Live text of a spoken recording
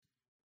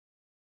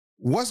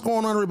What's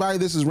going on, everybody?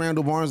 This is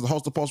Randall Barnes, the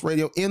host of Pulse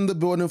Radio, in the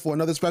building for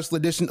another special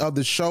edition of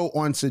the show.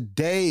 On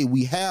today,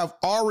 we have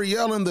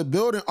Ariel in the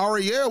building.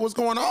 Ariel, what's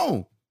going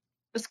on?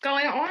 What's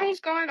going on? What's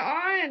going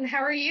on?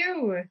 How are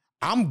you?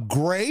 I'm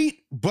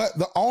great, but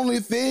the only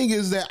thing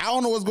is that I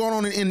don't know what's going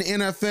on in the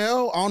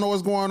NFL. I don't know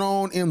what's going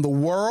on in the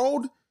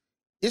world.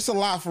 It's a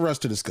lot for us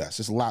to discuss.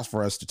 It's a lot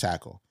for us to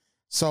tackle.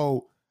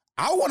 So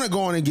I want to go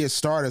on and get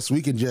started so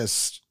we can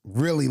just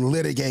really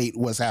litigate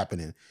what's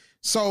happening.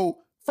 So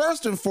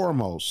first and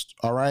foremost,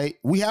 all right,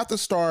 we have to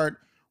start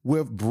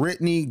with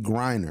Brittney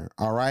Griner,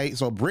 all right?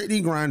 So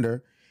Brittney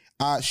Griner,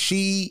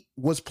 she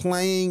was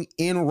playing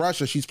in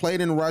Russia. She's played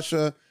in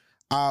Russia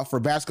for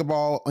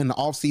basketball in the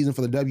offseason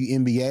for the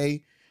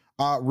WNBA,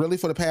 really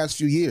for the past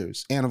few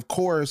years. And of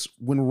course,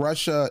 when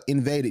Russia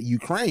invaded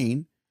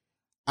Ukraine,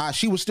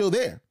 she was still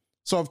there.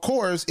 So of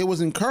course, it was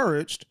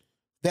encouraged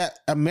that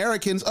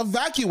Americans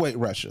evacuate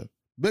Russia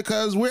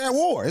because we're at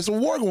war. It's a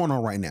war going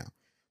on right now.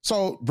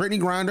 So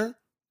Brittney Griner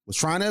was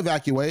trying to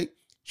evacuate.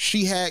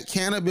 She had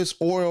cannabis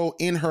oil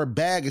in her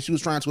bag and she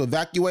was trying to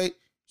evacuate.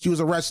 She was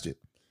arrested.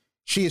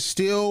 She is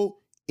still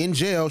in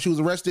jail. She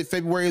was arrested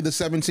February the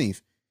 17th.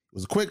 It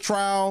was a quick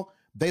trial.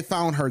 They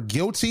found her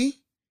guilty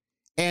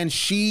and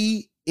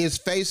she is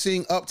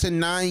facing up to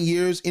 9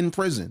 years in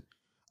prison.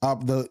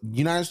 The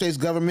United States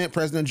government,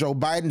 President Joe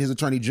Biden, his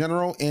attorney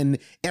general, and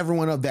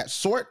everyone of that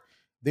sort,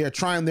 they're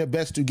trying their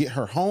best to get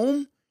her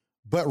home,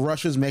 but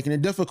Russia's making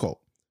it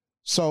difficult.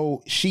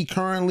 So she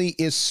currently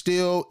is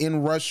still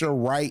in Russia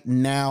right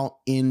now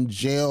in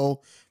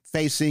jail,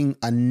 facing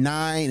a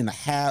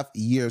 9.5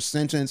 year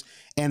sentence.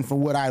 And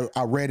from what I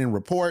read in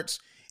reports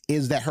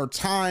is that her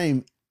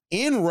time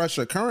in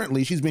Russia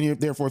currently, she's been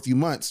there for a few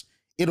months,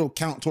 it'll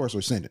count towards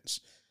her sentence.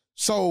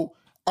 So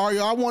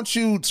Ariel, I want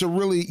you to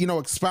really,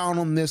 expound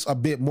on this a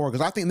bit more,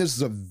 because I think this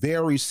is a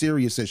very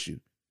serious issue.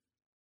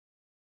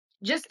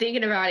 Just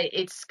thinking about it,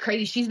 it's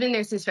crazy. She's been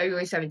there since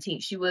February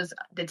 17th. She was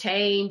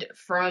detained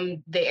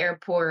from the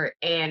airport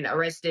and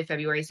arrested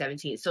February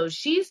 17th. So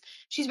she's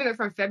been there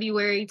from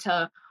February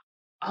to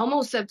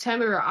almost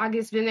September or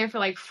August, been there for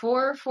like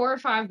four or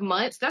 5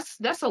 months.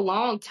 That's a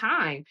long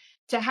time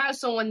to have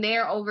someone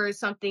there over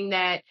something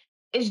that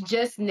is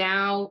just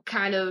now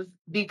kind of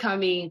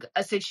becoming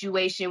a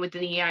situation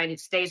within the United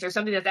States, or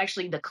something that's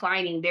actually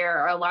declining. There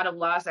are a lot of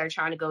laws that are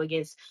trying to go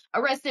against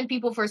arresting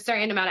people for a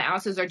certain amount of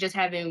ounces or just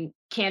having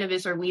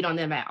cannabis or weed on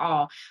them at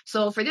all.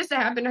 So for this to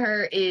happen to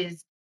her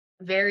is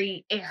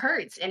it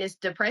hurts, and it's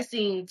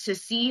depressing to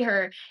see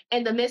her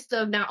in the midst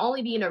of not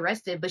only being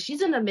arrested, but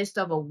she's in the midst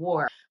of a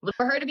war. But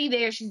for her to be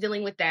there, she's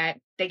dealing with that.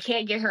 They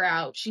can't get her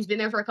out. She's been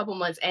there for a couple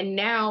months. And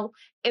now,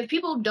 if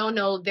people don't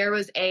know, there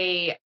was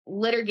a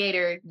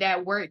litigator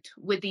that worked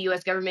with the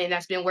U.S. government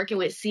that's been working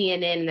with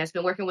CNN and that's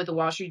been working with the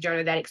Wall Street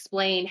Journal that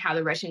explained how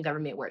the Russian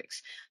government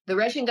works. The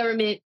Russian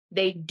government,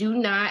 they do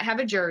not have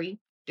a jury.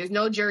 There's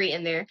no jury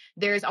in there.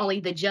 There's only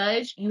the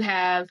judge. You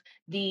have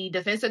the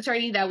defense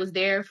attorney that was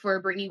there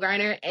for Brittney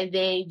Griner, and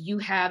then you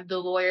have the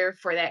lawyer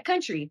for that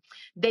country.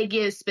 They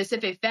give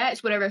specific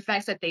facts, whatever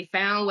facts that they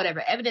found,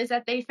 whatever evidence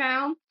that they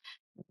found.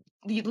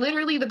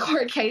 Literally, the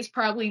court case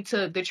probably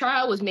took, the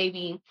trial was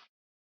maybe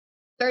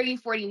 30,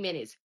 40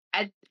 minutes.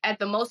 At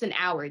the most an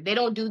hour. They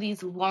don't do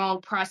these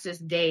long process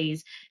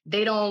days.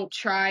 They don't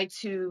try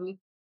to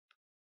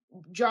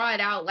draw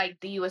it out like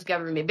the U.S.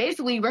 government.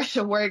 Basically,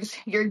 Russia works,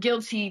 you're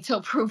guilty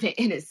till proven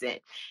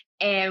innocent.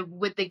 And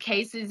with the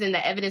cases and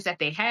the evidence that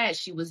they had,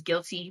 she was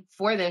guilty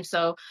for them.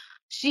 So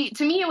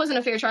to me, it wasn't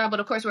a fair trial, but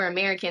of course we're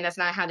American. That's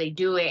not how they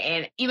do it.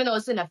 And even though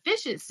it's an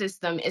efficient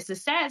system, it's a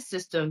sad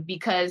system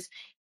because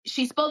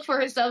she spoke for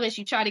herself and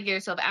she tried to get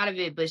herself out of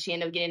it, but she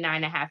ended up getting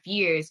 9.5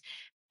 years.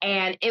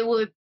 And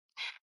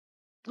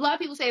a lot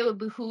of people say it would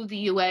behoove the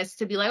U.S.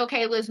 to be like,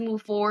 okay, let's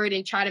move forward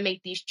and try to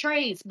make these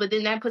trades. But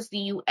then that puts the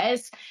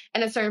U.S.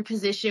 in a certain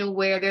position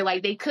where they're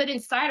like, they could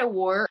incite a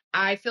war.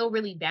 I feel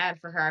really bad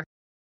for her.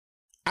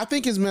 I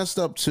think it's messed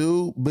up,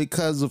 too,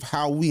 because of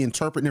how we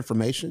interpret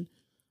information.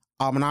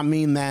 And I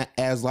mean that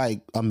as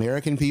like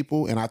American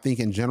people. And I think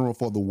in general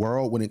for the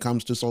world, when it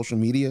comes to social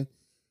media,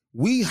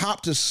 we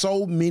hop to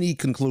so many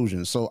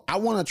conclusions. So I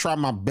want to try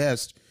my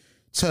best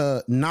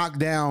to knock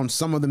down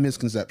some of the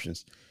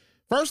misconceptions.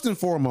 First and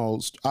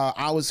foremost,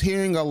 I was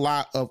hearing a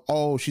lot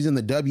of, she's in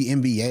the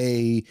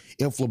WNBA.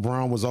 If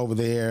LeBron was over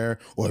there,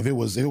 or if it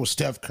was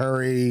Steph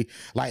Curry,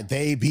 like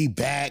they be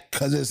back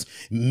because it's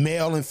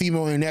male and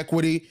female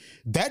inequity.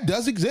 That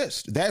does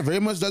exist. That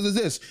very much does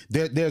exist.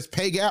 There's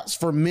pay gaps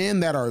for men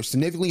that are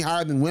significantly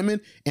higher than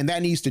women, and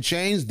that needs to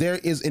change. There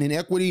is an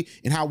inequity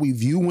in how we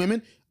view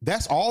women.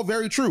 That's all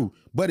very true.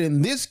 But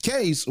in this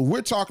case,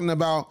 we're talking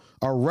about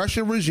a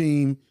Russian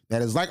regime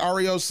that is, like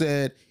Ariel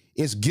said,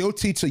 is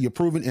guilty till you're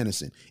proven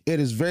innocent. It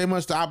is very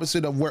much the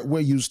opposite of what we're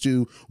used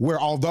to, where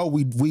although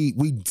we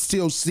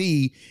still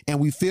see and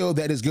we feel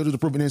that it's guilty to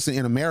proven innocent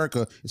in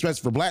America,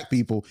 especially for black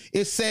people,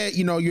 it's said,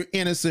 you're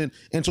innocent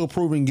until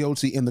proven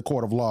guilty in the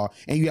court of law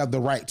and you have the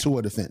right to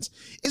a defense.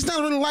 It's not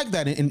really like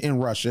that in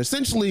Russia.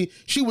 Essentially,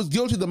 she was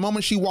guilty the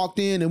moment she walked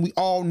in and we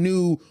all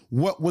knew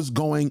what was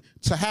going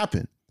to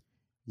happen.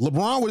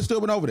 LeBron would have still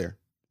been over there.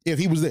 if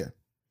he was there.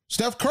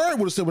 Steph Curry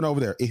would have still been over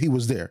there if he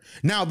was there.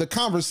 Now, the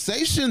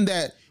conversation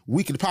that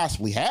we could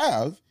possibly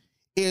have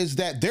is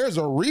that there's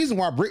a reason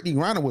why Brittney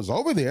Griner was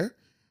over there,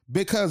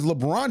 because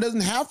LeBron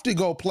doesn't have to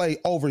go play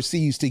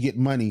overseas to get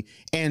money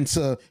and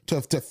to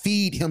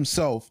feed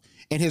himself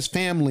and his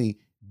family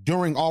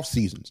during off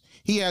seasons.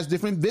 He has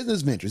different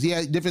business ventures. He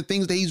has different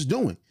things that he's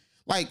doing.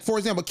 Like, for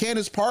example,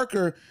 Candace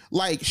Parker,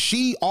 like,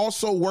 she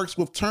also works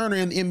with Turner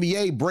in the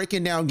NBA,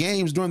 breaking down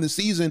games during the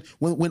season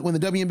when the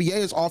WNBA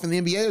is off and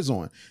the NBA is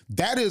on.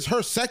 That is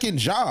her second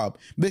job,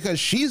 because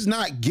she's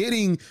not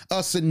getting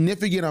a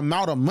significant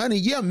amount of money.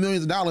 Yeah,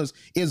 millions of dollars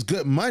is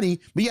good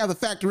money, but you have to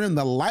factor in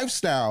the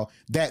lifestyle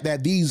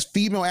that these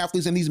female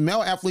athletes and these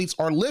male athletes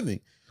are living.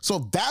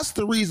 So that's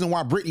the reason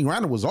why Brittney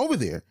Griner was over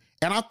there.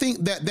 And I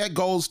think that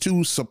goes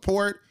to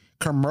support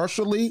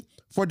commercially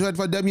for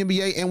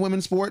WNBA and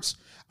women's sports.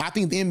 I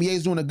think the NBA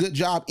is doing a good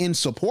job in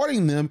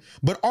supporting them,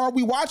 but are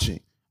we watching?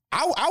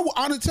 I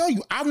want to tell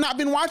you, I've not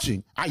been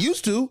watching. I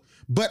used to,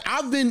 but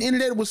I've been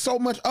inundated with so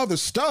much other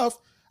stuff.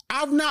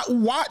 I've not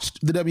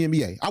watched the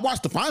WNBA. I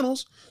watched the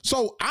finals,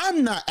 so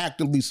I'm not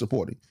actively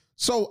supporting.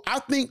 So I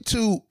think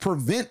to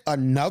prevent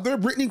another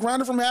Brittney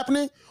Griner from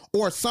happening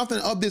or something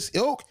of this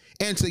ilk,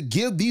 and to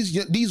give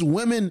these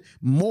women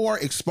more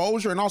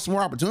exposure and also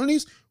more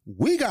opportunities,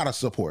 we got to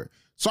support.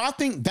 So I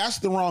think that's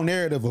the wrong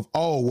narrative of,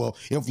 oh, well,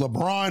 if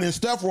LeBron and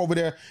Steph were over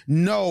there.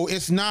 No,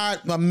 it's not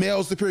a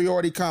male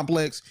superiority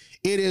complex.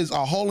 It is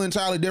a whole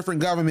entirely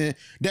different government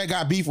that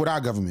got beef with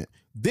our government.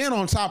 Then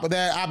on top of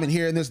that, I've been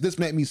hearing this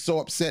made me so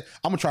upset.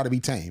 I'm gonna try to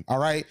be tame. All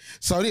right.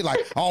 So they're like,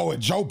 oh,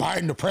 Joe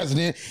Biden, the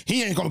president,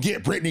 he ain't gonna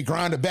get Brittney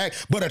Griner back.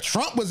 But if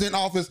Trump was in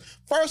office,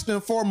 first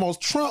and foremost,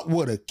 Trump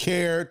would have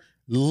cared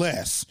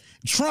less.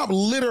 Trump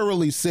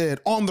literally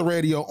said on the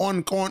radio,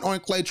 on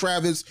Clay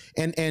Travis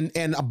and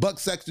a Buck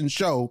Sexton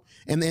show,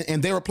 and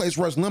they replaced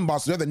Rush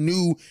Limbaugh, so they're the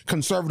new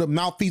conservative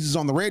mouthpieces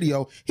on the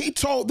radio. He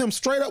told them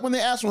straight up when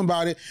they asked him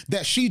about it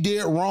that she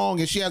did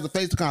wrong and she has to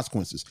face the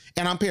consequences.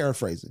 And I'm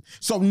paraphrasing.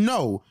 So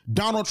no,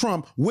 Donald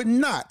Trump would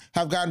not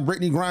have gotten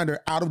Brittney Griner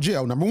out of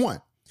jail, number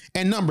one.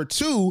 And number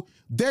two,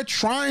 they're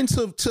trying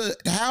to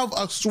have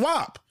a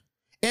swap.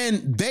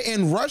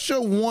 And Russia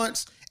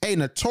wants a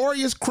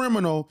notorious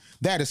criminal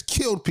that has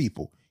killed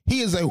people.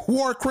 He is a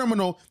war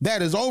criminal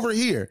that is over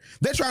here.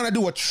 They're trying to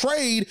do a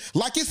trade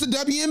like it's the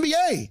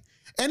WNBA.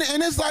 And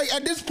it's like,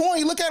 at this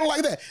point, you look at it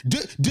like that.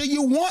 Do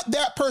you want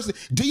that person?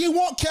 Do you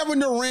want Kevin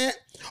Durant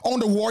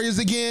on the Warriors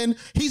again?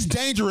 He's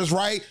dangerous,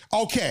 right?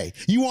 Okay.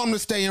 You want him to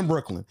stay in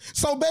Brooklyn.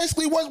 So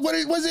basically, what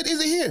is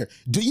it here?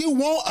 Do you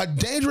want a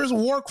dangerous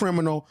war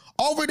criminal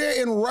over there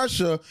in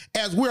Russia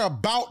as we're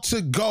about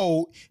to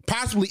go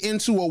possibly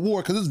into a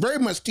war? Because it's very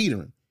much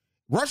teetering.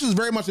 Russia's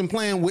very much in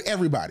playing with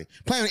everybody,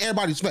 playing in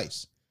everybody's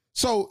face.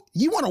 So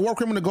you want a war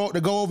criminal to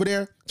go over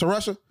there to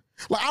Russia?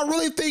 Like, I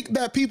really think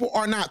that people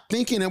are not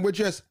thinking and we're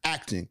just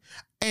acting.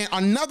 And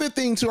another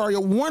thing too, Aria,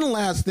 one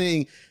last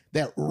thing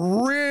that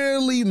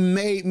really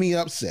made me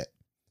upset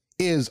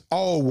is,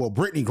 oh, well,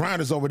 Brittney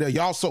Griner's over there.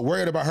 Y'all so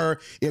worried about her.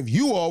 If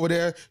you were over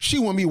there, she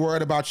wouldn't be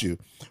worried about you.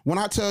 When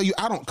I tell you,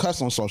 I don't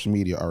cuss on social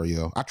media,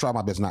 Ariel. I try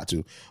my best not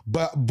to.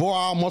 But boy,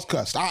 I almost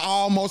cussed. I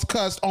almost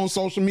cussed on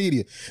social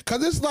media.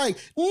 Because it's like,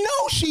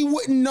 no, she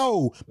wouldn't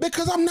know.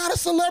 Because I'm not a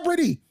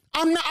celebrity.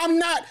 I'm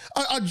not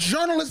a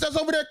journalist that's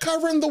over there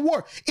covering the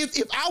war.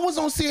 If I was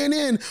on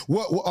CNN,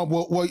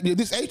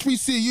 this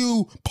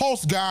HBCU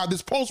Pulse guy,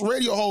 this Pulse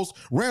radio host,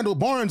 Randall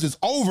Barnes, is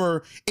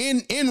over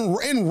in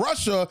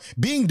Russia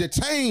being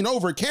detained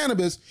over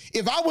cannabis.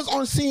 If I was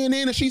on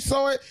CNN and she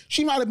saw it,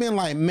 she might have been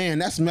like, man,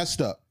 that's messed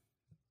up.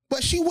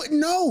 But she wouldn't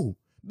know.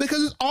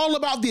 Because it's all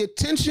about the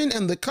attention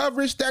and the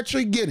coverage that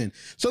you're getting.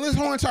 So this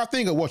whole entire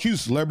thing of, well, she's a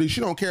celebrity, she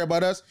don't care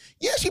about us.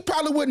 Yeah, she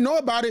probably wouldn't know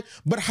about it,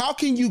 but how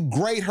can you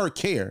grade her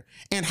care?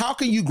 And how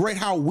can you grade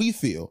how we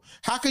feel?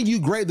 How can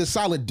you grade the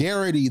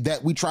solidarity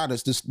that we try to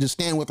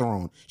stand with her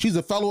on? She's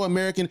a fellow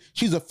American.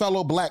 She's a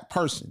fellow Black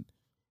person.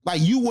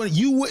 Like, you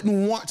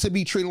wouldn't want to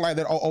be treated like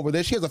that over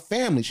there. She has a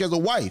family. She has a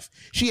wife.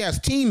 She has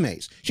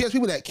teammates. She has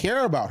people that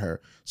care about her.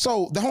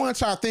 So the whole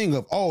entire thing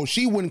of, oh,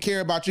 she wouldn't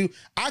care about you.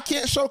 I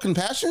can't show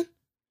compassion.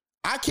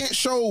 I can't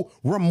show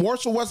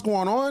remorse for what's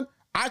going on.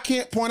 I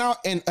can't point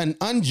out an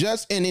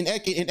unjust and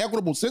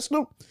inequitable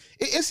system.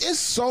 It's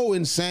so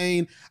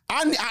insane.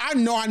 I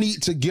know I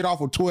need to get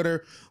off of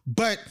Twitter,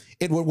 but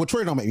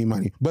Twitter don't make me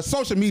money, but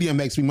social media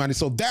makes me money.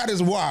 So that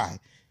is why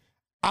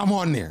I'm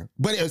on there.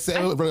 But it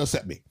really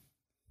upset me.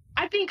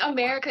 I think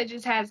America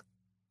just has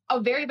a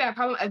very bad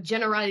problem of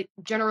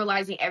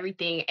generalizing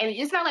everything. And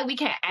it's not like we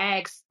can't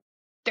ask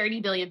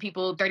 30 billion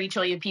people, 30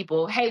 trillion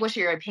people, hey, what's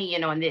your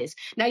opinion on this?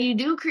 Now, you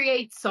do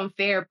create some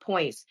fair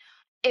points.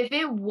 If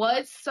it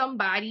was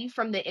somebody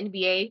from the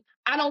NBA,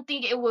 I don't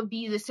think it would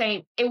be the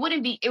same. It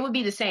would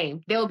be the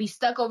same. They would be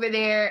stuck over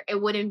there.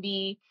 It wouldn't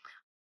be.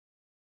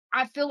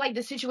 I feel like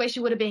the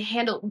situation would have been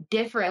handled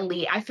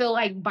differently. I feel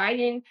like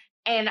Biden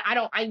And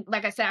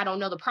like I said, I don't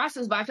know the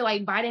process, but I feel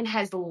like Biden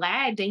has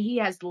lagged and he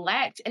has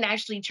lacked in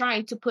actually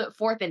trying to put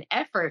forth an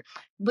effort.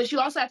 But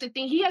you also have to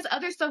think he has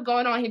other stuff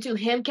going on here too.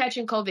 Him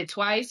catching COVID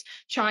twice,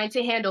 trying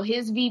to handle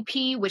his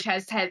VP, which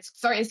has had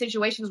certain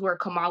situations where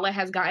Kamala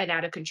has gotten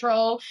out of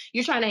control.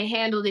 You're trying to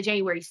handle the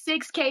January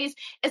 6th case.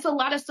 It's a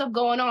lot of stuff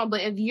going on.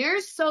 But if you're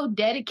so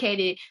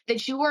dedicated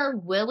that you are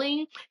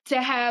willing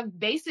to have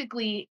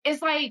basically,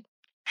 it's like,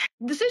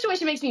 the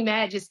situation makes me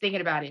mad just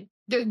thinking about it.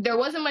 There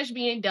wasn't much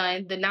being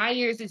done. The 9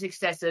 years is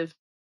excessive.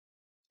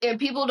 And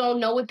people don't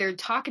know what they're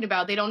talking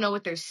about. They don't know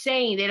what they're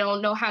saying. They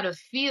don't know how to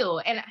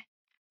feel. And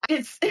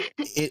it's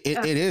it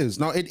is.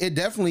 No, it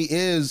definitely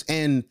is.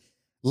 And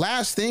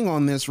last thing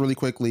on this really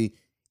quickly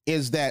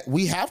is that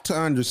we have to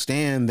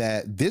understand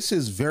that this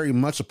is very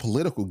much a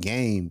political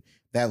game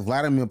that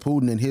Vladimir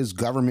Putin and his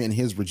government and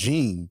his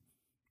regime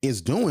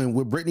is doing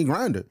with Brittney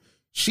Griner.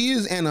 She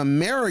is an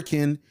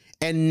American,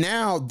 and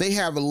now they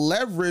have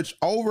leverage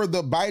over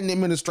the Biden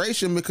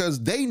administration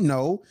because they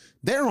know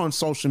they're on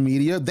social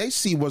media. They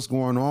see what's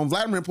going on.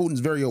 Vladimir Putin's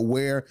very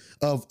aware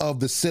of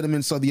the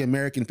sentiments of the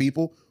American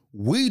people.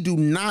 We do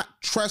not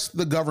trust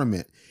the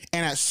government.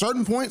 And at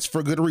certain points,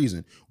 for good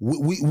reason,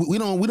 we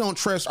don't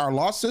trust our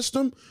law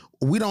system.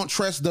 We don't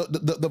trust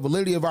the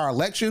validity of our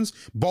elections,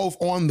 both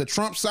on the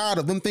Trump side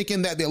of them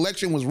thinking that the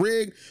election was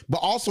rigged, but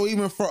also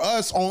even for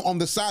us on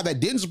the side that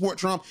didn't support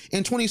Trump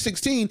in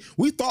 2016,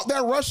 we thought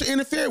that Russia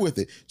interfered with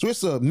it. So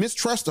it's a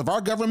mistrust of our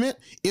government.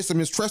 It's a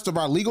mistrust of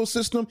our legal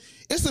system.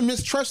 It's a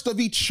mistrust of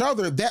each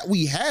other that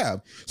we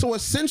have. So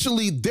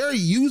essentially, they're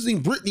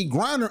using Brittney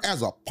Griner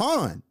as a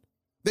pawn.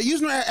 They're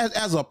using her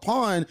as a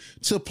pawn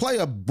to play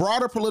a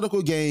broader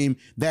political game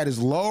that is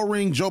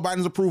lowering Joe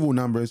Biden's approval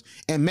numbers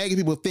and making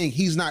people think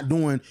he's not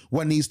doing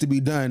what needs to be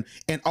done.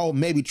 And, oh,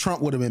 maybe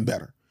Trump would have been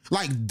better.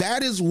 Like,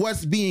 that is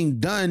what's being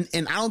done.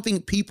 And I don't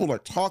think people are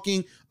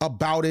talking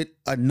about it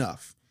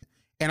enough.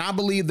 And I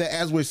believe that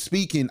as we're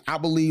speaking, I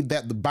believe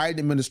that the Biden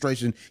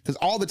administration, because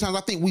all the times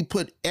I think we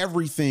put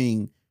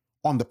everything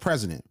on the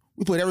president.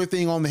 We put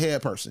everything on the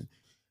head person.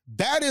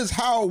 That is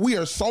how we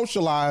are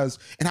socialized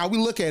and how we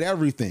look at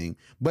everything.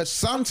 But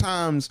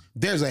sometimes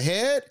there's a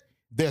head,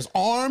 there's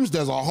arms,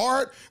 there's a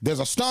heart, there's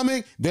a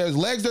stomach, there's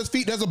legs, there's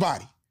feet, there's a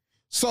body.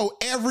 So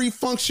every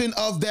function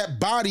of that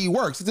body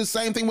works. It's the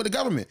same thing with the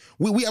government.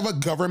 We have a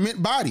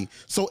government body.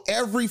 So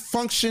every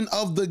function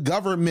of the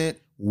government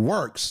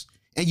works,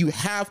 and you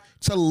have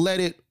to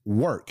let it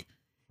work.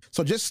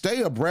 So just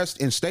stay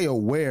abreast and stay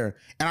aware.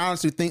 And I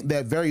honestly think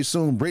that very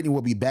soon Brittney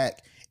will be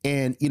back.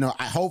 And, you know,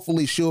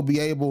 hopefully she'll be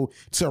able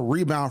to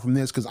rebound from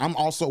this, because I'm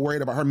also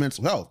worried about her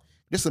mental health.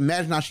 Just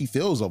imagine how she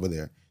feels over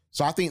there.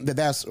 So I think that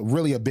that's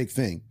really a big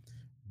thing.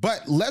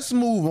 But let's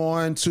move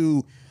on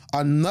to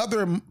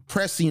another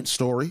prescient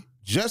story,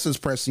 just as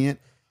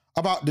prescient,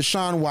 about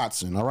Deshaun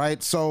Watson. All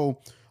right. So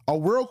a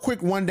real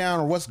quick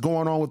rundown of what's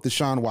going on with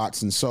Deshaun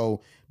Watson.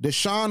 So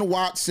Deshaun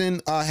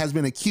Watson has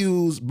been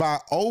accused by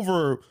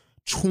over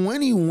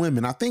 20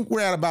 women. I think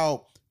we're at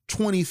about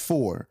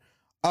 24.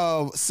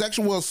 Of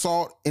sexual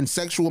assault and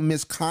sexual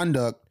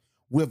misconduct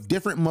with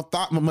different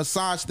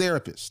massage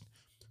therapists.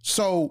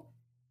 So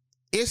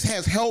it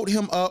has held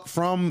him up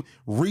from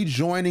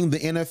rejoining the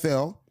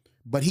NFL,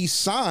 but he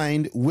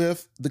signed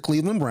with the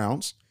Cleveland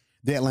Browns,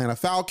 the Atlanta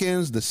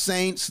Falcons, the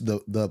Saints,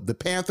 the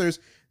Panthers.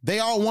 They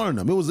all wanted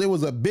him. It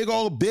was a big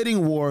old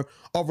bidding war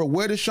over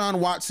where Deshaun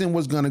Watson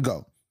was going to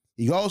go.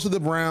 He goes to the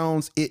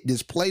Browns. It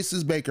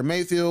displaces Baker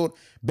Mayfield.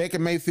 Baker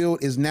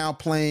Mayfield is now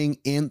playing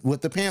in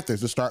with the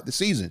Panthers to start the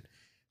season.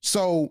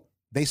 So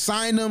they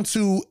signed him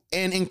to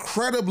an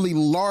incredibly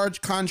large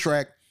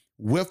contract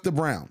with the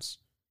Browns.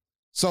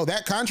 So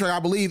that contract, I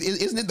believe,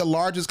 isn't it the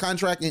largest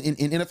contract in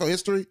NFL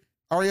history,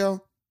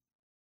 Ariel?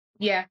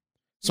 Yeah.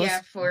 So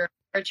yeah, for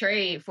a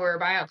trade, for a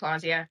buyout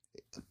clause, yeah.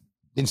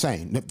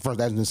 Insane. First,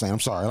 that's insane. I'm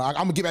sorry. I'm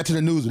going to get back to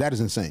the news, but that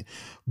is insane.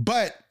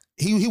 But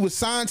he was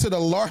signed to the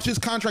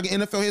largest contract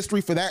in NFL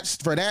history for that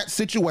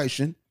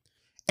situation.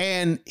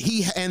 And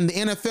the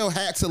NFL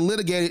had to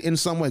litigate it in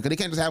some way, because they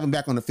can't just have him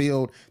back on the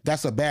field.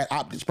 That's a bad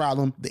optics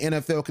problem. The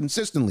NFL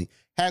consistently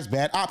has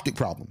bad optic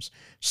problems.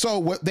 So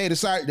what they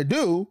decided to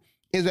do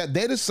is that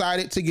they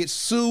decided to get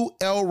Sue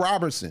L.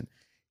 Robertson.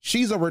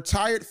 She's a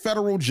retired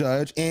federal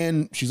judge,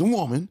 and she's a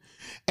woman,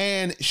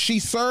 and she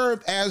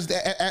served as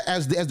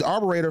the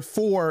arbitrator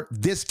for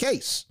this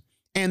case.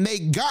 And they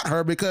got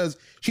her because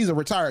she's a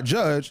retired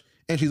judge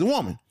and she's a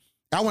woman.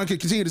 I want to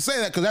continue to say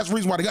that because that's the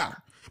reason why they got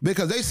her.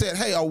 Because they said,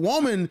 hey, a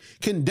woman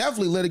can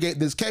definitely litigate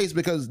this case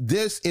because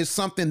this is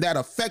something that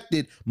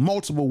affected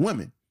multiple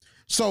women.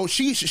 So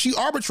she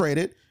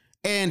arbitrated,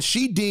 and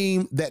she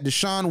deemed that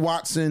Deshaun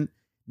Watson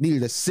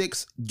needed a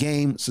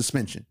 6-game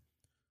suspension.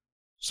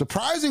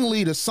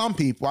 Surprisingly to some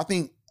people, I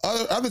think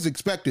others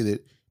expected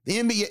it,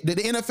 the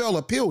NFL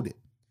appealed it.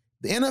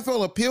 The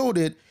NFL appealed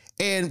it,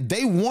 and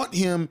they want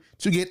him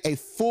to get a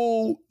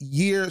full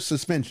year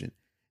suspension.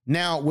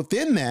 Now,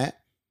 within that,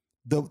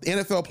 the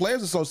NFL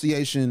Players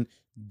Association,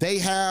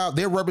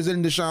 they're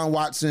representing Deshaun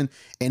Watson,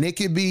 and it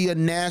could be a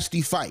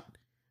nasty fight.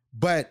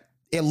 But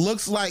it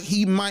looks like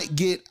he might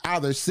get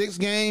either 6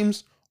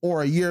 games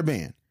or a year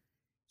ban.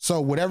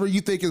 So whatever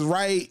you think is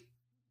right,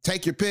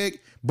 take your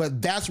pick,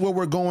 but that's where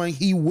we're going.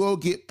 He will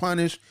get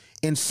punished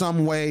in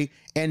some way.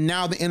 And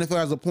now the NFL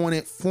has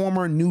appointed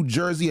former New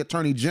Jersey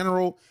Attorney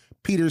General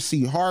Peter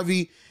C.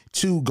 Harvey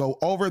to go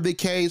over the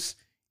case.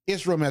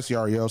 It's real messy,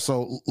 Ariel.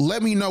 So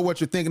let me know what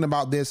you're thinking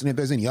about this and if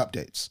there's any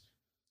updates.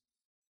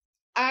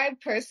 I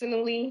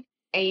personally,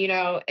 and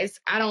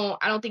I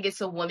don't think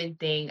it's a woman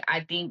thing. I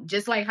think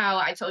just like how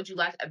I told you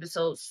last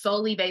episode,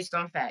 solely based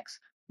on facts.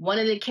 One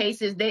of the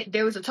cases,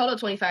 there was a total of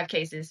 25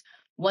 cases.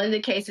 One of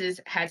the cases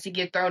had to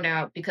get thrown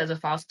out because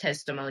of false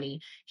testimony.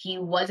 He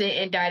wasn't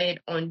indicted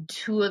on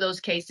 2 of those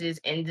cases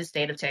in the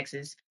state of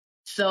Texas.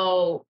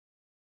 So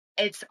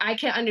I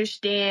can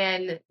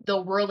understand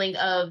the ruling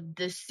of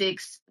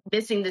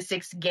missing the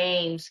 6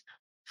 games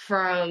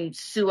from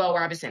Sue L.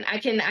 Robinson. I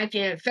can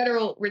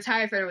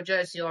retired federal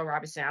judge Sue L.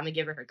 Robinson. I'm gonna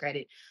give her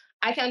credit.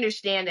 I can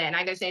understand that, and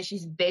I understand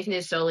she's basing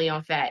it solely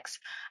on facts.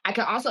 I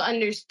can also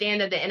understand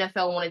that the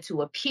NFL wanted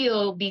to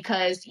appeal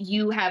because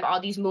you have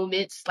all these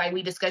movements, like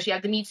we discussed. You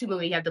have the Me Too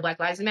movement, you have the Black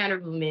Lives Matter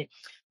movement,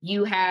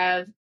 you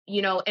have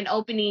an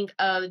opening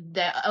of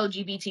the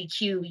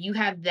LGBTQ. You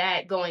have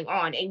that going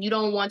on, and you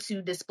don't want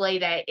to display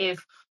that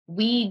if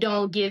we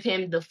don't give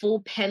him the full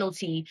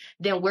penalty,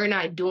 then we're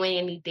not doing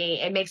anything.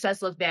 It makes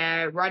us look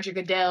bad. Roger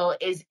Goodell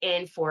is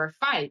in for a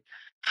fight.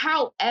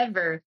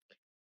 However,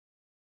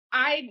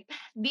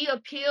 the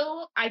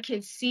appeal, I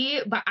can see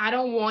it, but I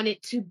don't want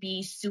it to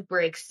be super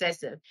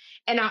excessive.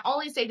 And I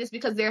only say this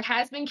because there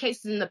has been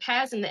cases in the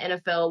past in the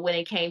NFL when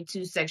it came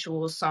to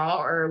sexual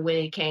assault or when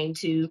it came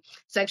to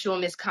sexual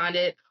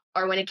misconduct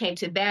or when it came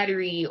to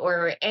battery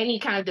or any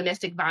kind of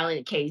domestic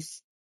violent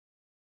case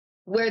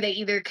where they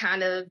either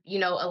kind of,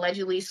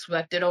 allegedly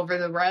swept it over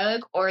the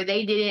rug or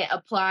they didn't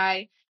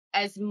apply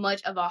as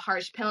much of a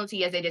harsh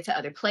penalty as they did to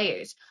other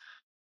players.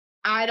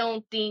 I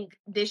don't think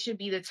this should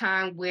be the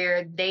time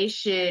where they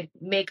should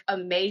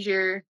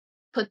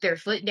put their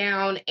foot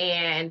down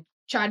and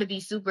try to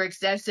be super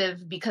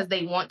excessive because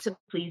they want to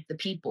please the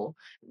people.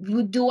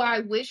 Do I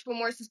wish for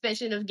more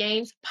suspension of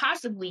games?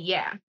 Possibly,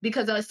 yeah.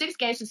 Because a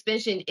 6-game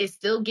suspension is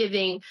still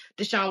giving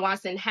Deshaun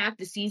Watson half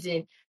the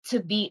season to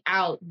beat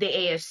out the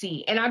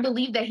AFC. And I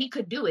believe that he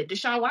could do it.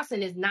 Deshaun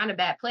Watson is not a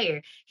bad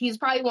player. He's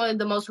probably one of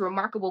the most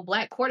remarkable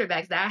Black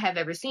quarterbacks that I have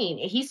ever seen.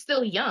 And he's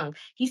still young.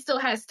 He still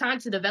has time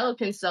to develop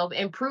himself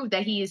and prove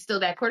that he is still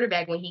that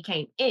quarterback when he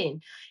came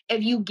in.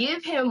 If you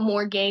give him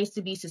more games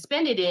to be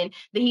suspended in,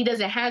 then he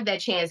doesn't have that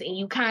chance. And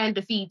you kind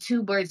of defeat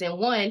 2 birds in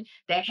one,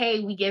 that,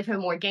 hey, we give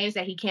him more games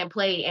that he can't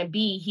play. And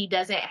B, he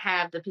doesn't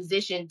have the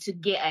position to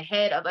get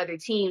ahead of other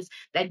teams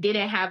that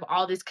didn't have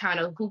all this kind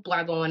of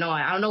hoopla going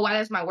on. I don't know why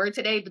that's my word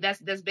today, but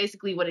that's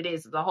basically what it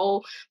is. It's a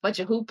whole bunch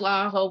of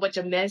hoopla, a whole bunch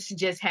of mess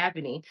just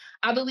happening.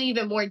 I believe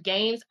in more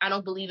games. I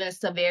don't believe in a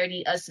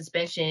severity of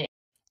suspension.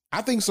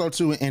 I think so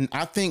too. And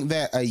I think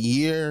that a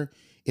year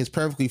is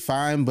perfectly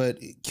fine, but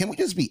can we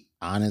just be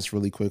honest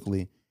really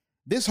quickly?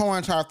 This whole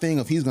entire thing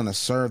of he's going to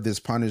serve this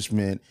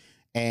punishment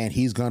and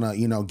he's going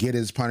to, get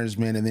his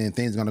punishment and then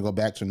things are going to go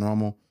back to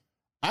normal.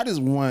 I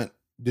just want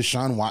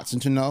Deshaun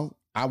Watson to know.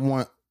 I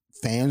want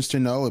fans to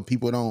know, if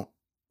people don't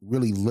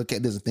really look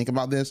at this and think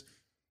about this,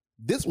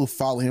 this will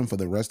follow him for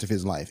the rest of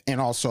his life.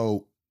 And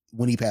also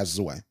when he passes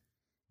away,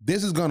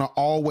 this is going to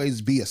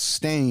always be a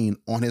stain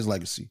on his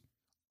legacy.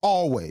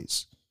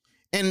 Always.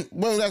 And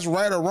whether that's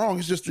right or wrong,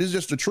 it's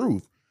just the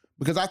truth.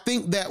 Because I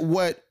think that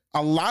what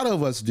a lot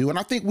of us do, and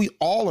I think we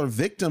all are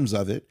victims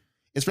of it,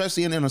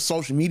 especially in a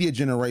social media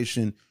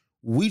generation,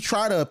 we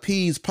try to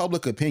appease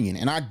public opinion.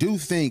 And I do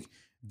think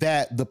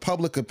that the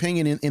public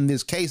opinion in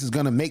this case is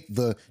going to make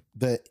the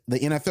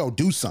NFL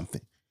do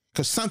something,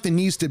 because something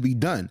needs to be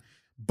done.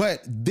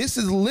 But this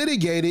is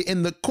litigated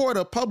in the court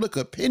of public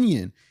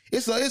opinion.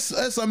 It's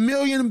a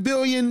million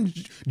billion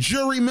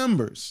jury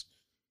members,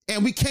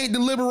 and we can't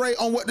deliberate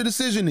on what the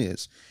decision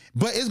is.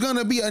 But it's going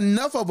to be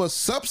enough of a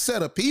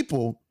subset of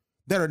people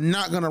that are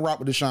not going to rock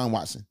with Deshaun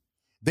Watson.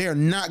 They are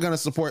not going to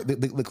support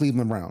the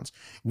Cleveland Browns.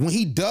 When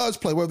he does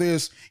play, whether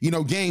it's,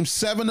 game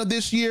 7 of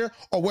this year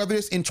or whether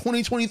it's in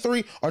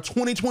 2023 or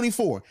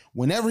 2024,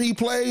 whenever he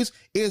plays,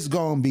 it's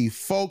going to be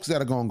folks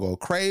that are going to go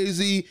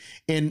crazy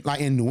in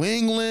New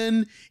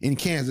England, in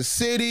Kansas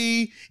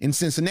City, in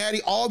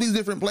Cincinnati, all these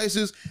different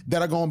places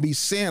that are going to be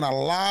saying a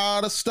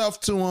lot of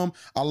stuff to him,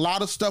 a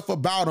lot of stuff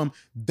about him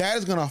that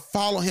is going to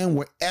follow him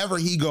wherever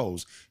he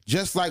goes.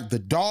 Just like the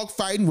dog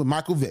fighting with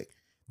Michael Vick.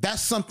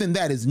 That's something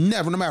that is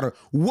never, no matter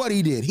what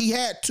he did. He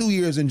had 2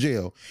 years in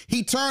jail.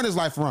 He turned his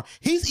life around.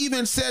 He's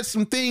even said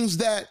some things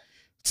that,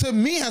 to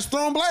me, has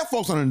thrown Black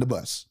folks under the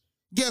bus.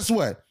 Guess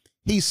what?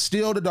 He's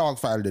still the dog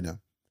fighter to them.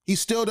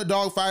 He's still the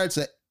dog fighter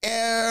to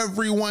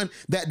everyone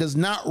that does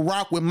not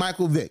rock with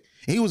Michael Vick.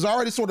 He was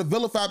already sort of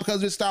vilified because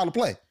of his style of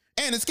play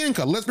and his skin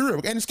color. Let's be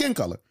real, and his skin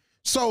color.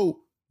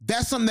 So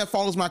that's something that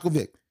follows Michael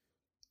Vick.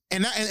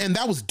 And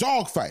that was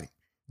dog fighting.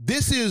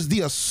 This is the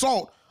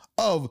assault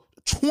of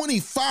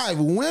 25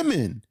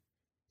 women,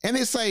 and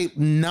they say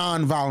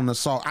non-violent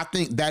assault. I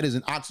think that is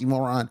an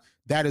oxymoron.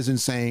 That is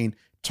insane.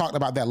 Talked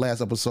about that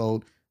last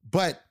episode,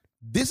 but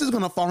this is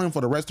going to follow him for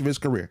the rest of his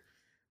career.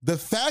 The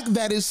fact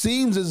that it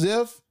seems as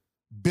if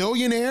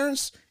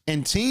billionaires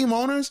and team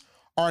owners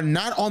are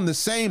not on the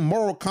same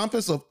moral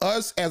compass of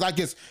us as, I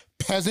guess,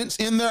 peasants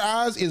in their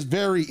eyes is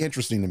very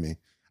interesting to me.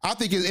 I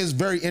think it is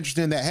very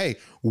interesting that, hey,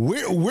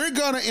 we're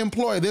going to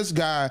employ this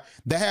guy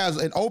that has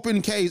an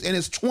open case and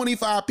it's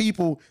 25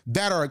 people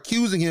that are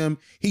accusing him.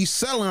 He's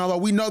settling, although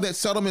we know that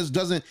settlements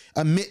doesn't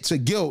admit to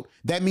guilt.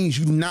 That means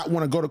you do not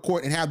want to go to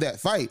court and have that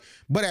fight.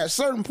 But at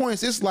certain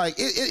points, it's like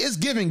it's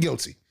giving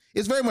guilty.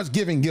 It's very much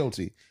giving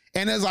guilty.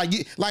 And it's like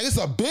it's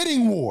a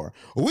bidding war.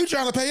 We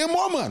trying to pay him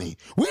more money.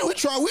 We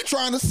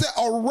trying to set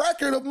a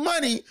record of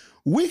money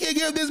we can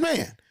give this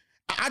man.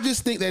 I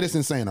just think that it's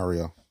insane,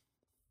 Ariel.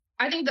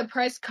 I think the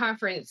press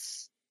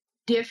conference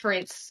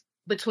difference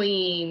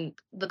between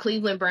the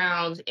Cleveland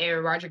Browns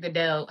and Roger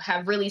Goodell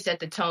have really set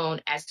the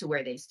tone as to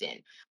where they stand.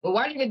 Well,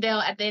 Roger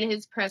Goodell, at the end of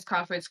his press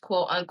conference,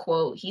 quote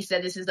unquote, he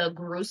said this is a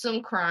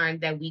gruesome crime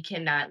that we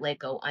cannot let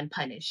go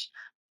unpunished.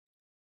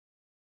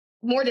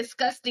 More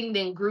disgusting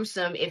than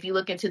gruesome if you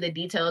look into the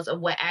details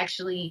of what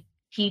actually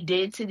he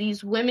did to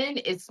these women.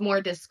 It's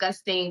more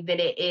disgusting than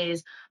it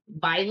is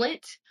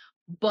violent.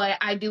 But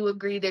I do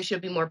agree there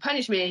should be more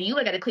punishment. And you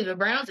look at the Cleveland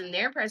Browns in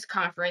their press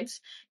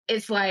conference,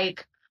 it's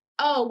like,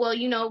 oh, well,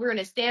 we're going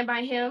to stand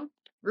by him.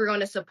 We're going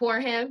to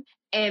support him.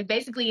 And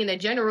basically, in a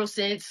general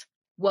sense,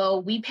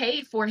 well, we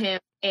paid for him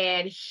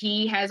and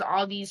he has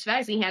all these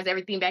facts. He has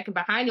everything back and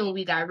behind him.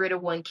 We got rid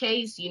of one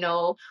case,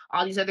 all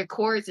these other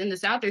courts in the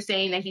South are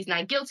saying that he's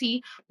not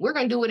guilty. We're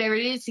going to do whatever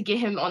it is to get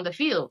him on the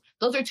field.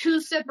 Those are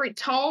two separate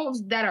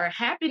tones that are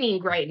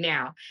happening right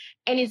now.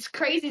 And it's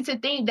crazy to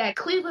think that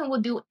Cleveland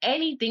will do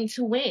anything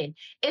to win.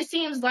 It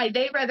seems like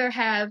they'd rather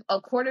have a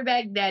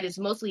quarterback that is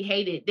mostly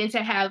hated than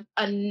to have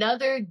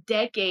another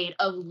decade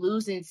of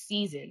losing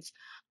seasons.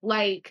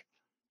 Like,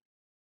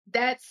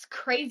 that's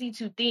crazy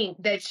to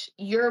think that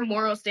your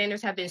moral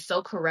standards have been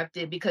so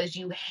corrupted because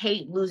you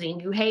hate losing.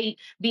 You hate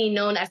being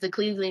known as the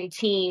Cleveland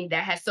team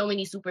that has so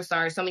many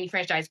superstars, so many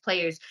franchise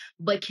players,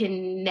 but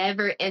can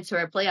never enter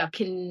a playoff,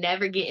 can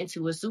never get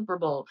into a Super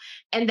Bowl.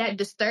 And that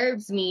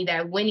disturbs me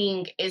that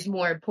winning is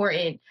more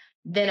important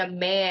than a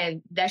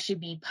man that should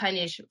be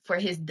punished for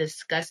his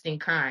disgusting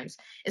crimes.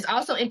 It's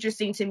also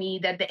interesting to me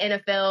that the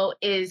NFL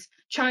is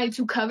trying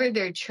to cover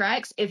their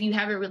tracks. If you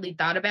haven't really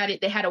thought about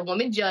it, they had a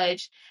woman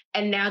judge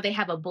and now they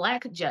have a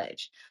black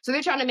judge. So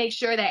they're trying to make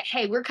sure that,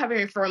 hey, we're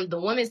covering from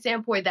the woman's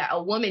standpoint that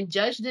a woman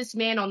judged this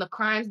man on the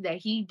crimes that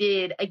he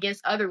did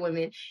against other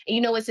women.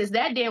 And it says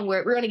that damn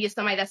word, we're going to get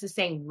somebody that's the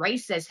same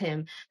race as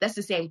him, that's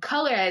the same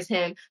color as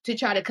him to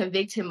try to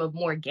convict him of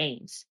more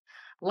games.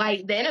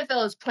 Like the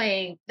NFL is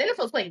playing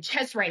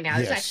chess right now.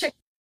 Yes. It's like,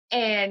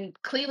 and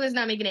Cleveland's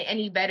not making it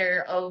any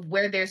better of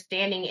where they're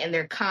standing in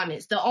their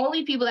comments. The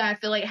only people that I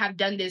feel like have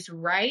done this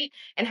right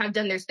and have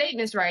done their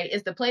statements right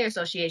is the Player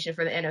Association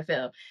for the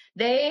NFL.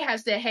 They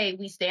have said, hey,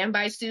 we stand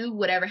by Sue.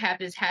 Whatever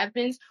happens,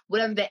 happens.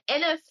 Whatever the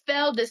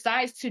NFL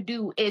decides to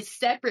do is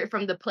separate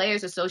from the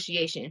Players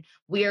Association.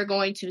 We are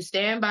going to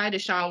stand by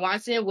Deshaun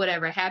Watson.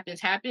 Whatever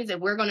happens, happens.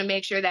 And we're going to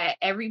make sure that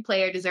every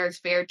player deserves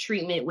fair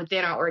treatment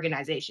within our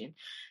organization.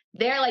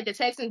 They're like the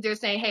Texans, they're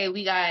saying, hey,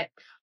 we got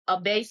a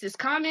basis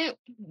comment.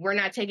 We're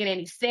not taking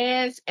any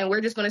stands, and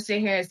we're just going to sit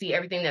here and see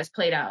everything that's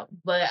played out.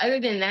 But other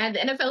than that, the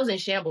NFL is in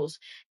shambles.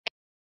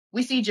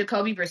 We see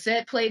Jacoby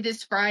Brissett play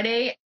this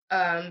Friday,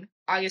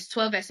 August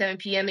 12th at 7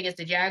 p.m. against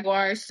the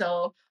Jaguars.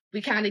 So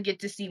we kind of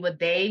get to see what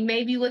they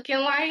may be looking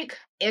like.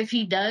 If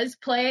he does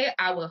play,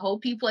 I would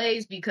hope he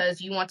plays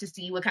because you want to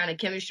see what kind of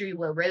chemistry,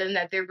 what rhythm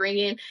that they're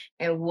bringing,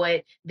 and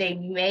what they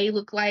may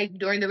look like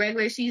during the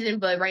regular season.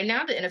 But right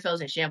now, the NFL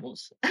is in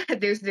shambles.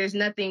 There's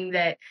nothing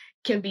that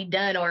can be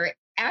done. Or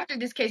after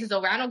this case is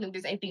over, I don't think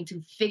there's anything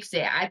to fix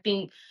it. I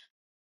think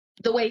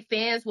the way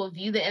fans will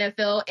view the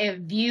NFL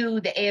and view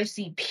the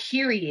AFC,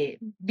 period,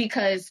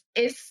 because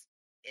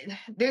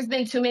there's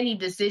been too many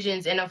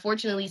decisions. And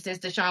unfortunately, since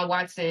Deshaun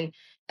Watson,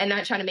 and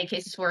not trying to make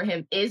cases for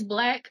him, is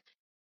black,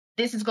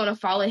 this is going to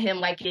follow him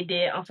like it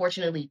did,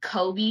 unfortunately,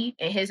 Kobe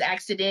and his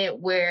accident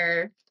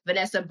where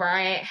Vanessa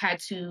Bryant had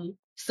to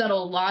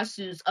settle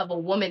lawsuits of a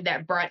woman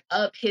that brought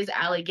up his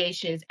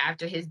allegations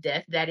after his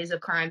death. That is a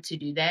crime to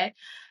do that.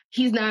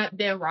 He's not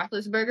Ben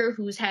Roethlisberger,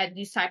 who's had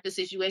these type of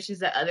situations,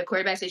 that other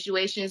quarterback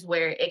situations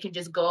where it can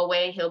just go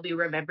away and he'll be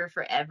remembered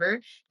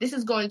forever. This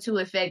is going to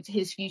affect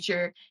his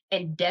future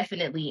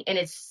indefinitely. And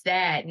it's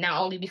sad,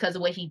 not only because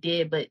of what he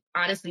did, but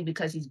honestly,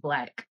 because he's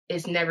black.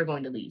 It's never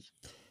going to leave.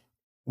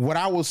 What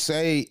I will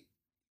say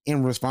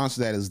in response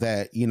to that is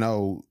that, you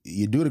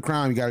do the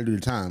crime, you got to do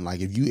the time. Like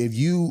if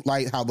you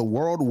like how the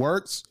world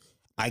works,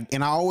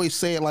 and I always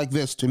say it like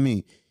this to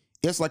me,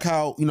 it's like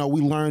how, we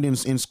learned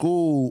in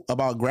school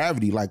about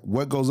gravity, like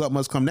what goes up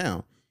must come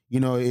down.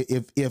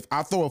 If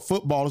I throw a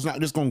football, it's not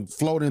just going to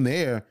float in the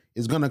air.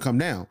 It's going to come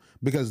down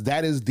because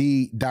that is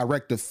the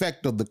direct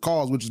effect of the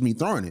cause, which is me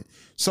throwing it.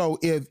 So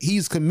if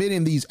he's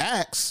committing these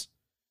acts,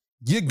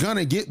 you're going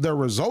to get the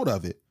result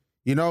of it.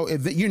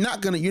 If you're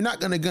not going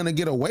to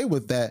get away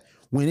with that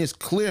when it's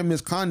clear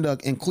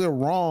misconduct and clear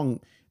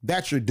wrong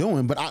that you're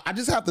doing. But I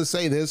just have to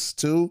say this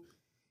too,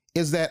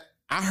 is that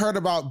I heard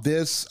about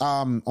this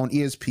on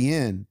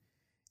ESPN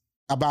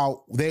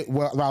about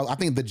I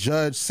think the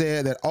judge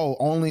said that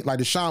only like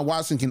Deshaun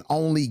Watson can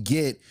only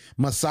get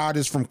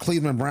massages from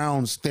Cleveland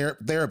Browns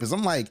therapists.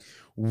 I'm like,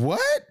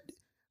 what?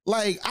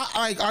 Like,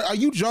 are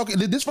you joking?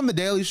 Did this from the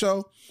Daily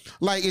Show?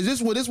 Like, is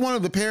this one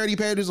of the parody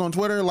pages on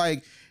Twitter?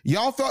 Like,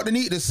 y'all felt the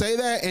need to say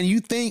that, and you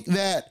think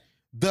that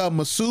the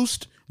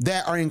masseuses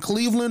that are in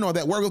Cleveland or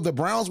that work with the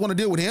Browns want to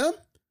deal with him?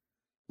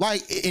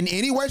 Like, in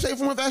any way, shape,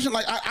 form, or fashion?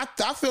 Like,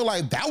 I feel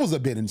like that was a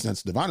bit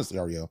insensitive, honestly,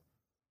 Ariel.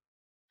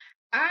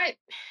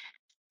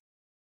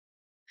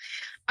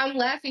 I'm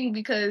laughing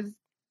because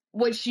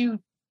what you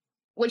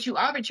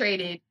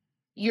arbitrated,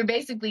 you're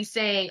basically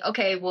saying,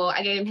 okay, well,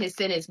 I gave him his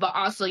sentence, but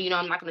also, I'm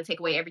not going to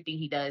take away everything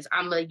he does.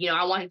 I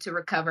want him to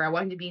recover. I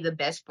want him to be the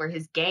best for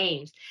his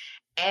games.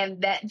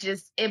 And that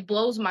it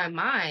blows my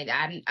mind.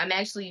 I'm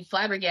actually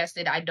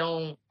flabbergasted. I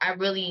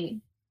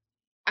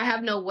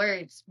have no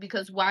words,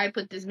 because why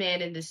put this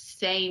man in the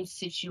same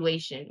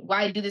situation?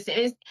 Why do this?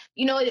 It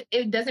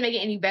doesn't make it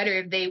any better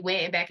if they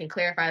went back and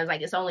clarified,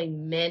 like, it's only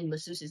men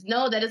masseuses.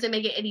 No, that doesn't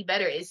make it any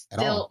better. It's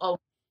still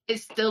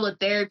a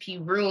therapy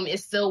room.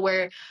 It's still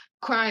where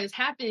crimes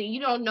happen. You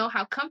don't know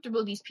how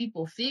comfortable these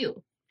people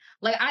feel.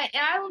 Like, I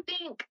don't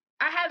think,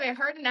 I haven't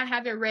heard and I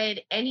haven't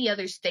read any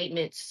other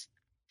statements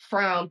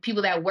from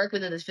people that work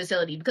within this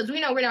facility, because we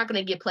know we're not going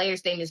to get player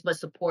statements but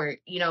support.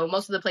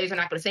 Most of the players are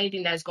not going to say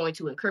anything that's going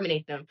to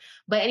incriminate them.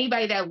 But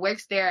anybody that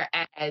works there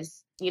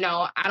as,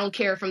 I don't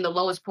care, from the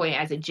lowest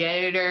point, as a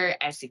janitor,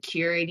 as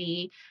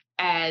security,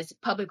 as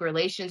public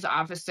relations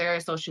officer,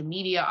 social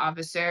media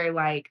officer,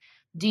 like,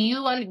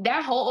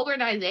 that whole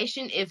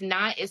organization, if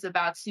not, is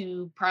about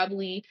to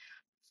probably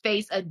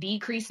face a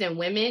decrease in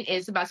women.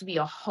 It's about to be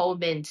a whole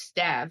men's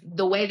staff.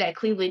 The way that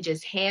Cleveland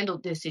just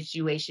handled this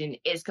situation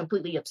is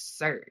completely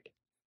absurd.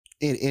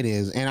 It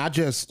is. And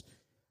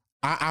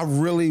I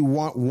really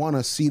want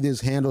to see this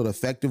handled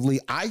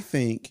effectively. I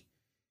think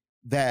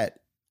that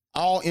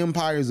all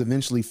empires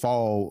eventually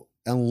fall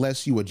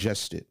unless you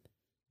adjust it.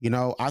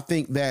 I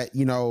think that,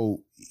 you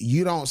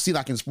don't see,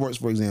 like in sports,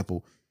 for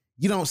example,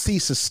 you don't see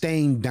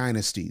sustained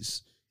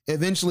dynasties.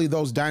 Eventually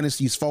those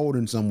dynasties fold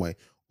in some way.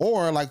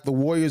 Or like the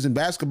Warriors in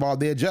basketball,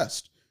 they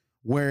adjust,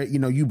 where,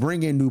 you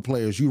bring in new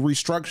players, you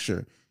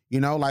restructure,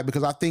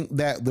 because I think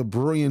that the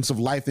brilliance of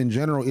life in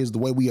general is the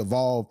way we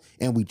evolve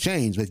and we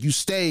change. But if you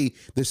stay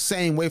the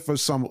same way for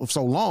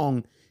so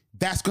long,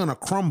 that's going to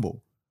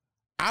crumble.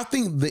 I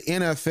think the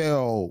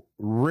NFL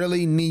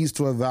really needs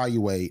to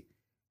evaluate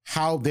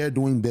how they're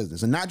doing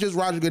business, and not just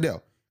Roger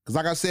Goodell. Because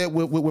like I said,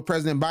 with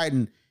President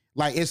Biden,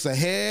 like, it's a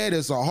head,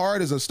 it's a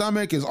heart, it's a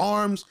stomach, it's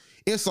arms,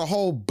 it's a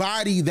whole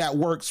body that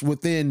works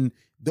within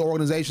the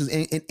organizations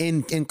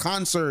in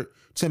concert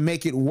to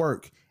make it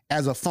work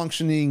as a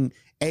functioning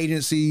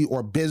agency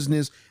or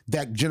business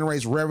that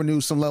generates revenue,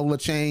 some level of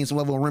change, some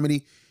level of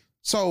remedy.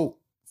 So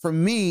for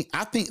me,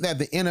 I think that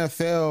the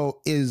NFL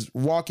is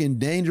walking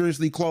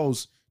dangerously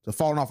close to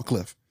falling off a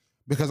cliff,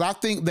 because I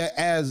think that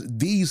as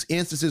these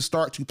instances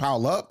start to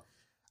pile up,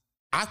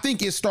 I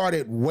think it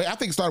started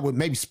with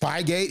maybe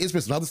Spygate. It's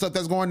been some other stuff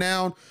that's going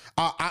down.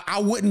 I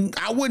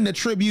wouldn't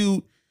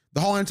attribute the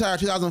whole entire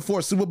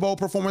 2004 Super Bowl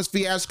performance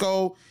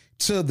fiasco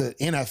to the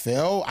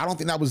NFL. I don't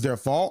think that was their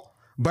fault,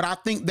 but I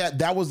think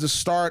that was the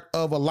start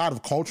of a lot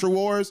of culture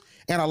wars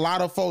and a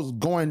lot of folks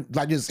going,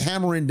 like, just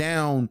hammering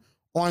down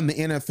on the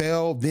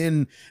NFL.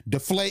 Then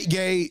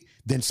Deflategate,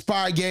 then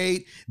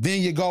Spygate,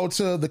 then you go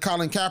to the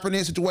Colin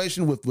Kaepernick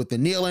situation with the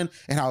kneeling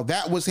and how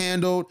that was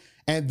handled.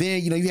 And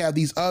then, you have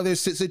these other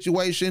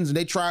situations, and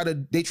they tried to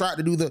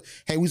do the,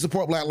 hey, we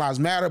support Black Lives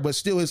Matter, but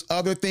still it's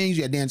other things.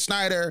 You had Dan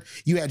Snyder,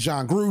 you had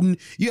John Gruden,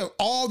 you have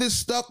all this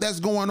stuff that's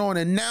going on.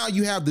 And now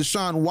you have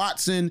Deshaun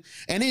Watson,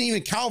 and then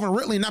even Calvin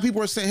Ridley. Now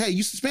people are saying, hey,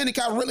 you suspended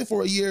Calvin Ridley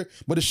for a year,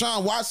 but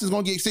Deshaun Watson's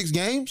going to get 6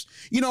 games.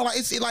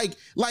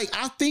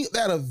 I think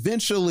that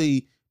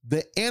eventually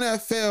the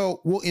NFL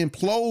will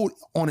implode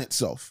on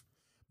itself,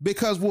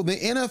 because will the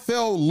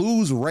NFL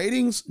lose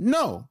ratings?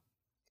 No,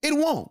 it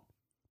won't.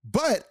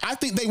 But I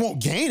think they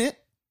won't gain it.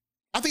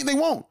 I think they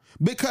won't,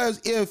 because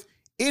if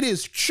it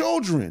is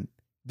children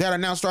that are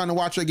now starting to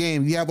watch your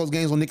game, you have those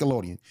games on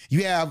Nickelodeon.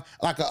 You have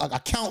like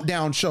a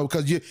countdown show,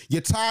 because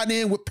you're tied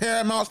in with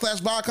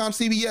Paramount/Viacom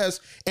CBS,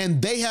 and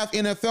they have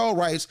NFL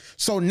rights.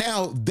 So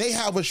now they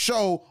have a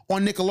show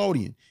on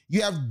Nickelodeon.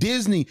 You have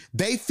Disney.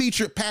 They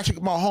featured Patrick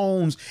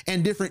Mahomes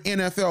and different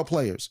NFL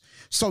players.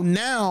 So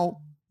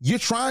now you're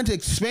trying to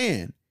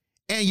expand,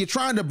 and you're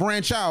trying to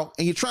branch out,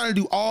 and you're trying to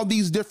do all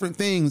these different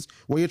things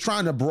where you're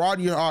trying to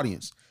broaden your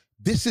audience.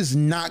 This is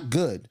not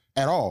good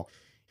at all.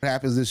 What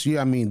happens this year,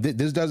 I mean,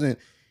 this doesn't,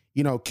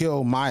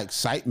 kill my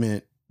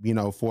excitement,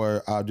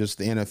 for just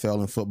the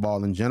NFL and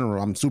football in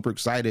general. I'm super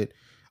excited.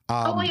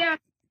 Yeah.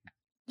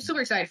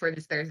 Super excited for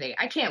this Thursday.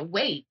 I can't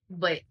wait,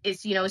 but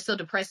it's, it's so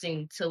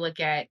depressing to look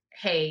at,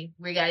 hey,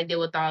 we got to deal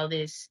with all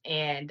this,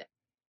 and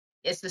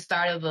it's the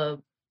start of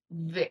a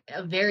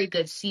very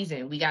good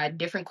season. We got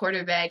different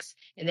quarterbacks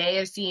in the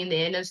AFC and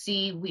the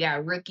NFC. We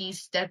got rookies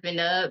stepping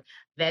up,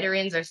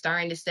 veterans are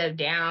starting to step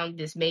down.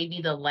 This may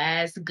be the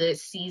last good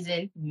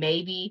season,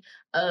 maybe,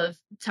 of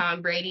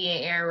Tom Brady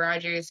and Aaron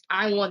Rodgers.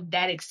 I want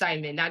that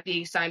excitement, not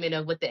the excitement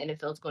of what the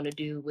NFL is going to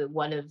do with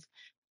one of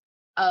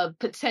a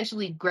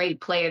potentially great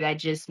player that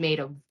just made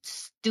a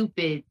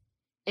stupid,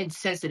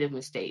 insensitive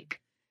mistake.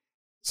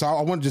 So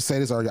I wanted to just say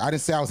this earlier. I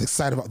didn't say I was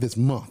excited about this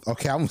month.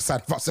 Okay, I'm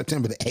excited about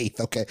September the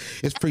 8th. Okay,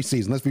 it's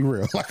preseason. Let's be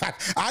real. Like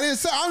I didn't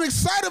say I'm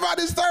excited about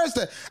this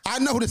Thursday. I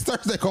know this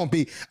Thursday gonna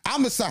be.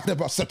 I'm excited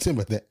about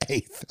September the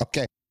 8th.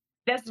 Okay,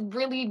 that's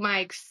really my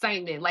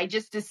excitement. Like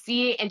just to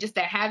see it and just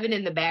to have it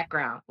in the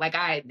background. Like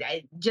I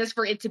just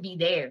for it to be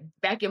there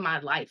back in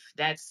my life.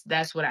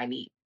 That's what I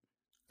need.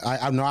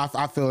 I know.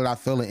 I feel it. I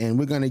feel it, and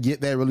we're gonna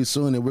get there really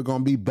soon, and we're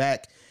gonna be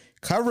back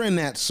covering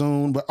that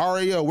soon. But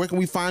Ariel, where can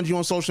we find you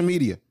on social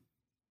media?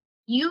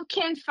 You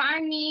can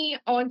find me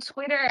on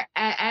Twitter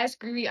at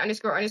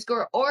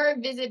 @askriri__ or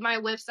visit my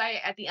website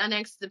at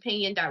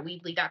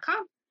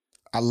theunexedopinion.weebly.com.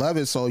 I love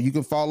it. So you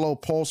can follow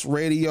Pulse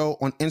Radio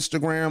on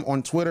Instagram,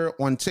 on Twitter,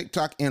 on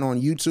TikTok, and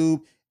on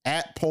YouTube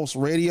at Pulse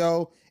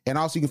Radio. And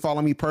also you can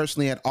follow me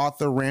personally at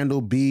Arthur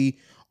Randall B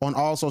on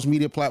all social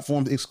media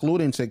platforms,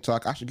 excluding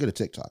TikTok. I should get a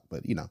TikTok,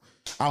 but you know,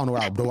 I don't know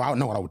what I would do. I don't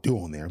know what I would do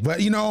on there, but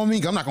you know what I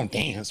mean? I'm not going to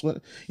dance,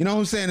 but you know what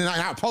I'm saying? And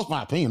I post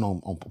my opinion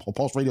on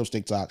Pulse Radio's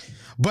TikTok,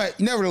 but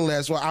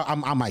nevertheless, well,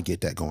 I might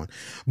get that going,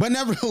 but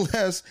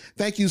nevertheless,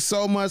 thank you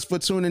so much for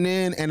tuning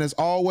in. And as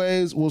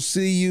always, we'll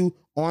see you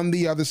on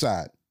the other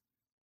side.